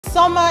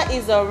Summer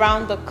is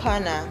around the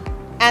corner,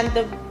 and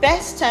the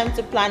best time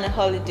to plan a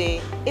holiday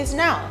is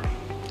now.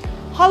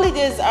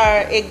 Holidays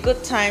are a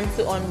good time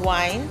to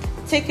unwind,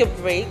 take a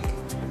break,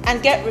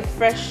 and get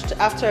refreshed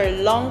after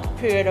a long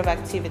period of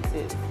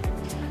activities.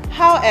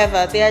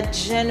 However, they are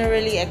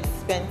generally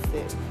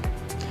expensive.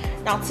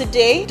 Now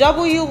today,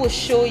 W will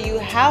show you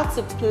how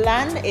to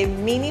plan a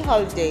mini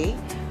holiday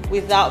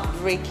without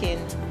breaking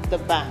the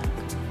bank.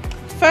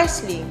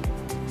 Firstly,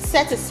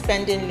 set a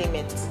spending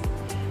limit.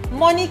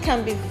 Money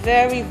can be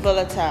very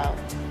volatile.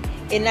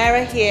 A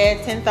naira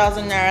here,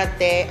 10,000 naira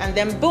there, and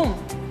then boom,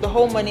 the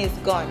whole money is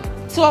gone.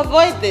 To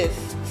avoid this,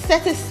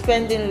 set a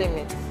spending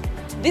limit.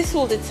 This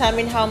will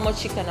determine how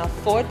much you can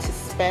afford to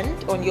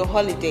spend on your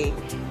holiday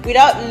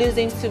without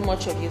losing too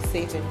much of your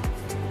savings.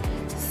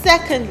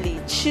 Secondly,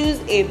 choose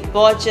a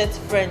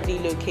budget-friendly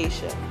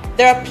location.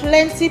 There are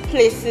plenty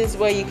places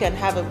where you can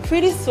have a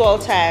pretty swell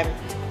time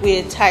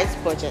with a tight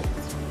budget.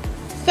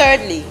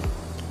 Thirdly,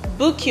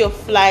 book your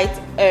flight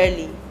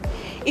early.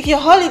 If your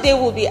holiday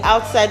will be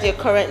outside your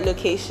current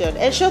location,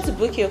 ensure to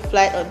book your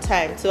flight on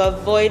time to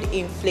avoid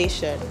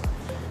inflation.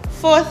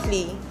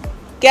 Fourthly,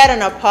 get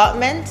an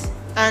apartment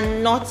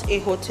and not a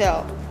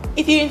hotel.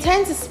 If you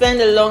intend to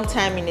spend a long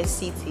time in a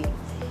city,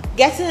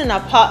 getting an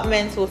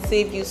apartment will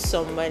save you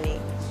some money.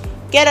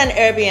 Get an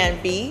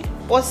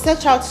Airbnb or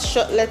search out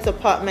short-let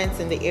apartments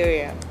in the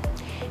area.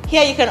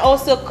 Here you can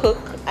also cook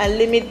and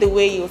limit the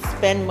way you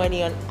spend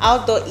money on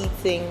outdoor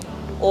eating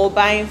or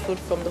buying food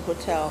from the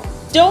hotel.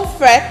 Don't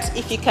fret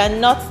if you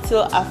cannot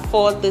still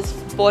afford this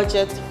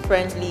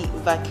budget-friendly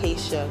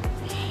vacation.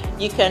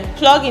 You can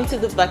plug into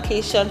the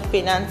vacation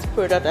finance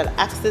product at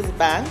Access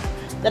Bank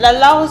that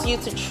allows you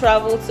to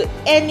travel to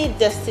any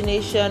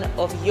destination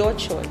of your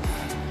choice.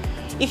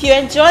 If you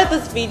enjoyed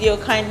this video,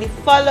 kindly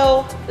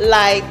follow,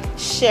 like,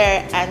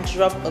 share, and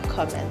drop a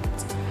comment.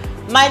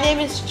 My name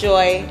is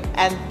Joy,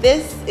 and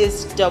this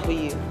is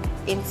W,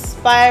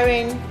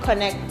 inspiring,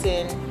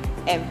 connecting,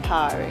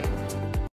 empowering.